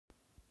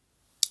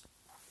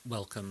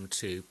Welcome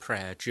to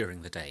prayer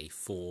during the day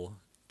for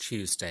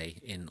Tuesday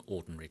in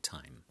Ordinary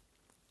Time.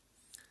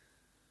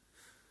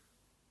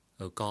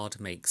 O God,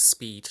 make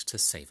speed to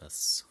save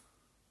us.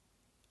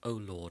 O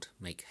Lord,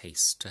 make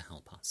haste to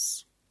help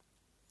us.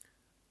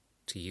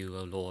 To you,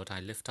 O Lord, I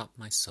lift up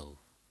my soul.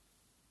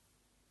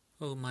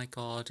 O my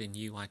God, in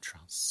you I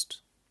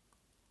trust.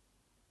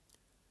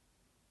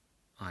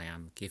 I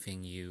am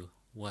giving you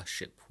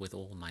worship with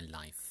all my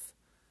life.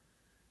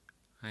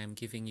 I am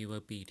giving you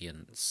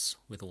obedience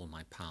with all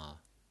my power.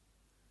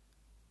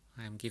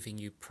 I am giving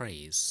you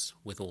praise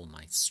with all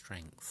my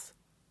strength.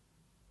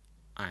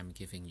 I am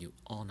giving you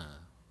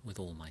honour with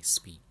all my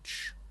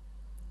speech.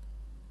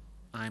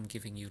 I am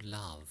giving you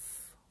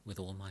love with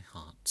all my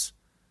heart.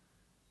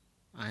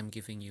 I am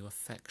giving you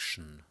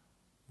affection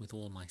with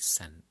all my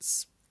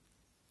sense.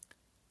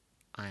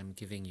 I am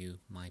giving you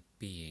my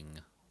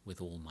being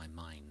with all my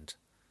mind.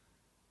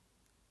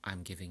 I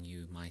am giving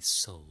you my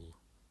soul,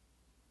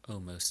 O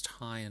most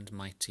high and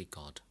mighty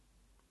God.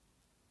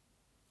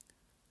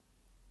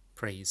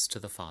 Praise to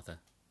the Father,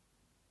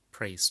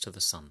 praise to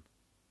the Son,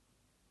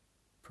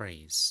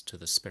 praise to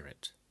the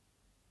Spirit,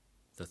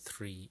 the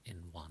three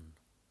in one.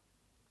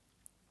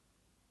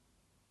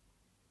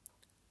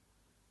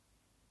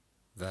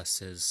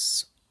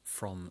 Verses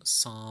from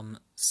Psalm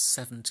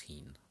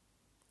 17.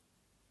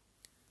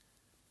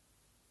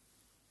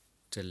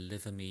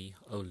 Deliver me,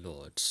 O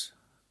Lord,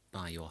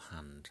 by your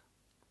hand.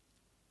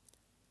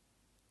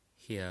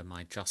 Hear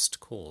my just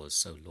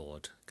cause, O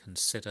Lord,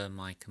 consider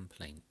my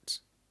complaint.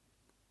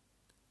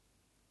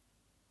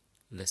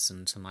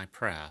 Listen to my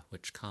prayer,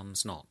 which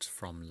comes not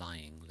from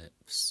lying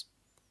lips.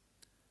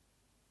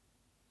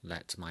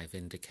 Let my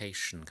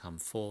vindication come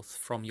forth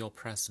from your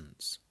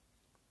presence.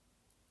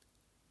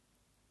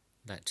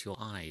 Let your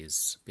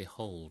eyes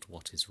behold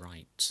what is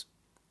right.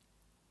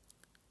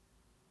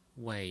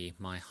 Weigh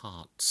my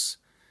heart,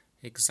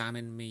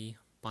 examine me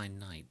by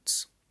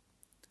night.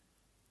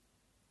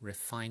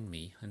 Refine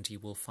me, and you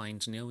will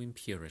find no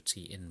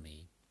impurity in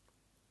me.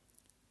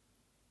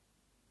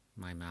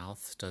 My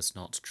mouth does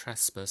not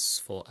trespass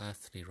for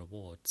earthly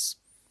rewards.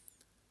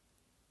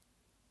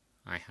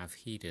 I have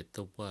heeded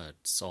the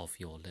words of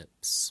your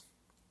lips.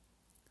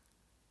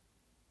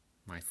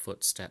 My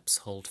footsteps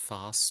hold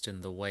fast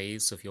in the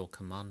ways of your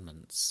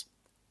commandments.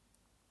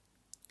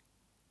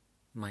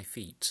 My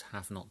feet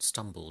have not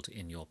stumbled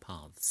in your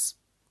paths.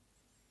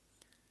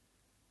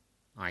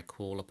 I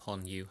call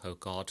upon you, O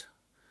God,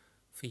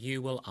 for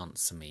you will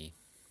answer me.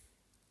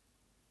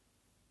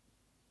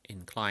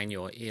 Incline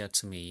your ear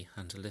to me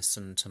and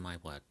listen to my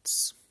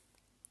words.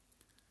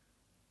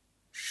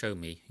 Show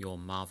me your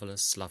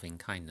marvellous loving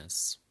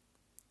kindness.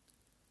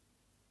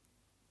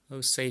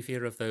 O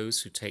Saviour of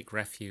those who take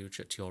refuge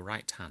at your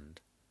right hand,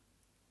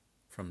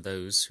 from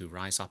those who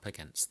rise up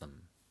against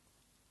them.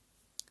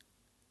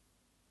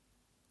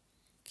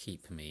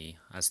 Keep me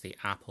as the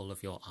apple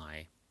of your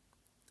eye.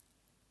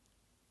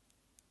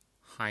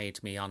 Hide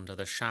me under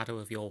the shadow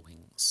of your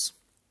wings.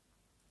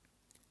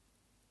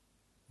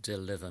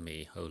 Deliver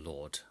me, O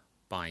Lord,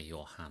 by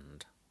your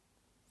hand.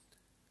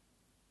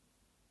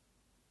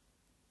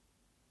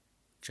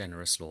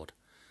 Generous Lord,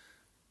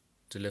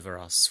 deliver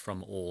us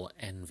from all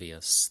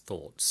envious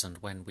thoughts, and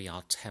when we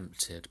are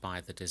tempted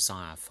by the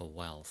desire for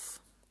wealth,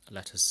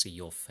 let us see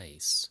your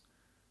face,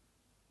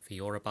 for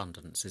your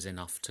abundance is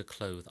enough to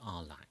clothe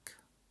our lack,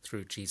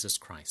 through Jesus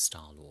Christ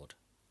our Lord.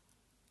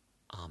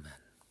 Amen.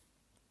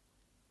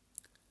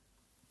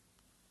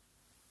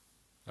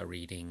 A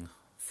reading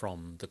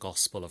from the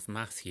Gospel of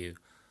Matthew,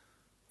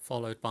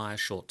 followed by a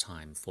short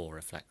time for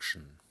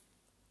reflection.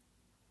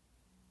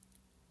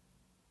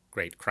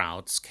 Great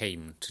crowds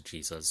came to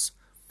Jesus,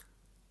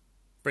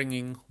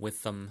 bringing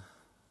with them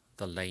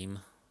the lame,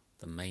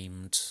 the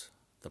maimed,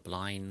 the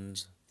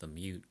blind, the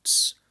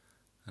mute,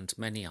 and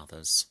many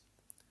others.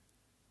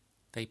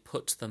 They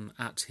put them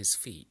at his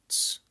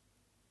feet,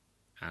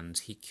 and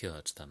he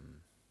cured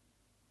them.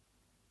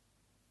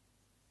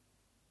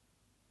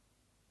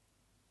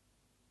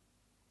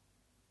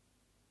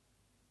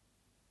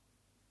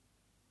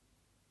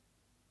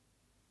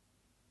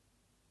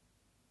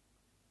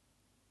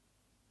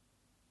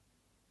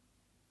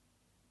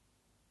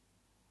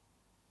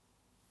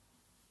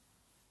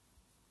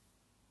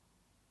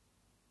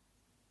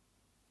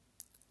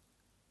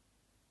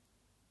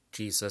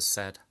 Jesus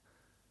said,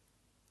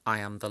 I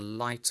am the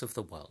light of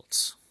the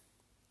world.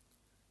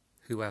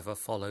 Whoever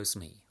follows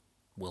me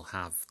will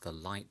have the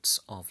light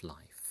of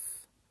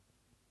life.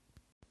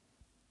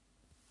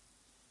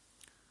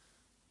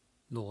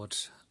 Lord,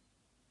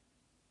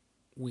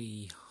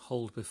 we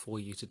hold before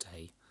you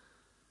today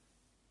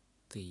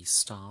the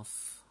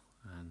staff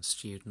and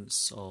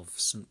students of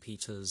St.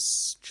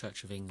 Peter's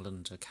Church of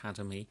England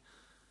Academy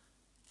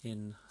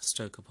in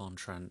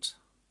Stoke-upon-Trent.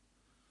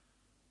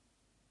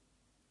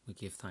 We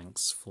give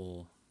thanks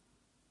for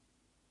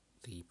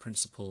the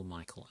Principal,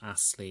 Michael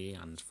Astley,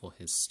 and for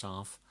his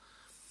staff,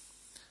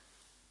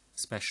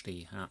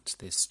 especially at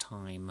this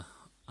time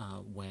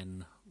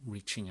when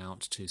reaching out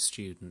to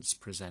students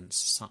presents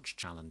such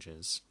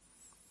challenges.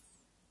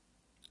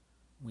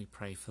 we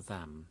pray for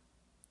them,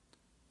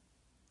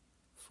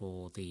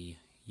 for the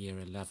Year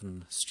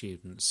 11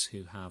 students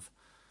who have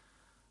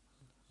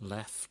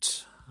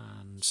left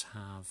and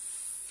have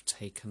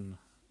taken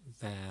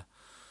their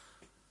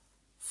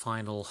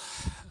final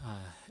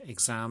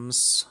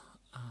exams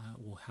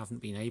or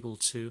haven't been able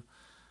to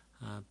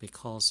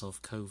because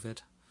of COVID,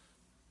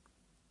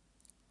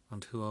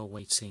 and who are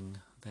waiting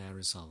their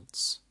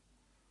results.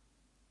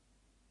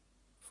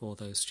 For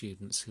those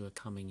students who are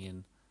coming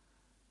in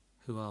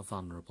who are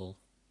vulnerable,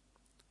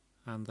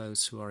 and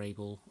those who are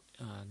able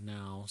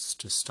now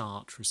to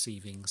start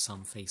receiving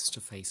some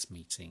face-to-face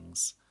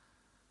meetings,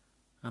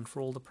 and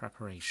for all the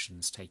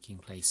preparations taking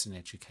place in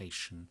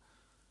education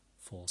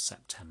for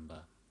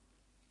September.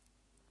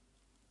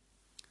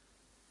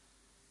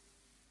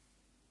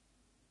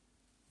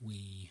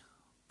 We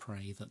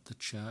pray that the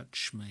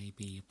Church may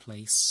be a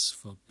place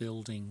for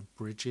building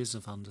bridges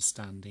of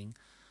understanding,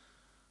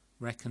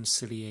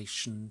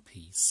 reconciliation,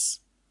 peace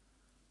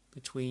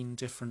between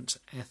different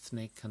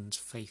ethnic and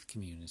faith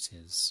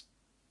communities,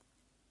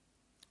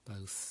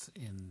 both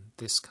in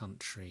this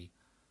country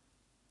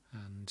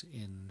and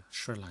in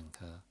Sri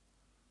Lanka,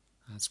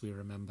 as we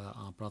remember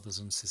our brothers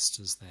and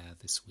sisters there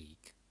this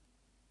week.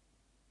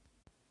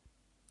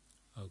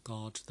 O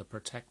God, the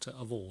protector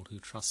of all who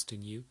trust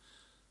in you,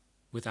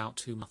 without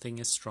whom nothing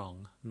is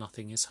strong,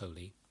 nothing is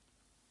holy,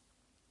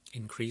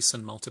 increase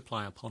and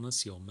multiply upon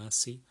us your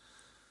mercy,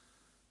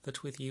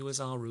 that with you as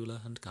our ruler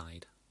and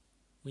guide,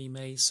 we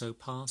may so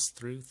pass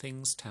through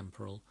things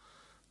temporal,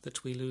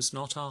 that we lose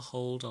not our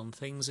hold on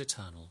things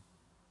eternal.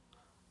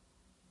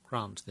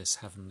 Grant this,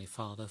 Heavenly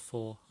Father,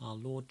 for our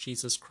Lord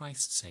Jesus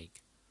Christ's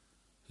sake,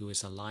 who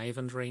is alive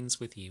and reigns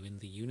with you in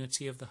the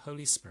unity of the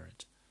Holy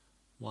Spirit,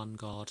 one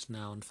God,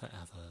 now and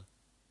forever.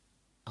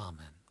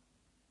 Amen.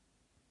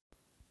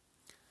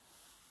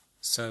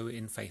 So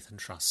in faith and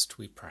trust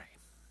we pray.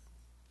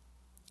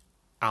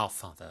 Our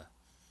Father,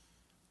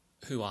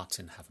 who art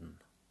in heaven,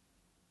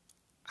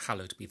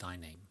 hallowed be thy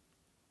name.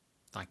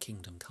 Thy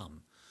kingdom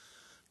come,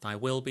 thy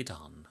will be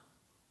done,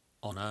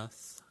 on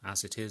earth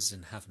as it is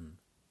in heaven.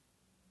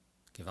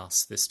 Give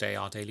us this day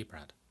our daily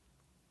bread,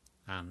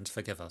 and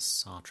forgive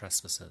us our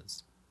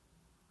trespasses,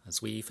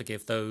 as we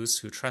forgive those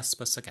who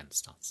trespass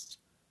against us.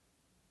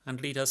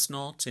 And lead us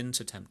not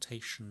into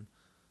temptation,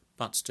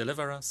 but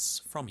deliver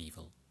us from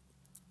evil.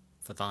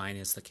 For thine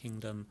is the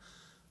kingdom,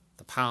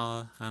 the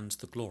power, and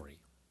the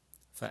glory,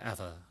 for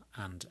ever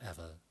and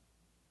ever.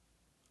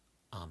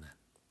 Amen.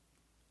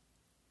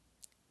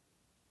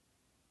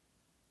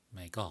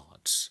 May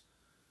God,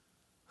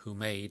 who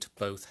made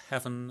both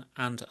heaven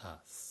and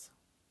earth,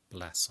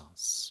 bless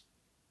us.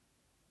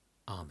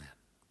 Amen.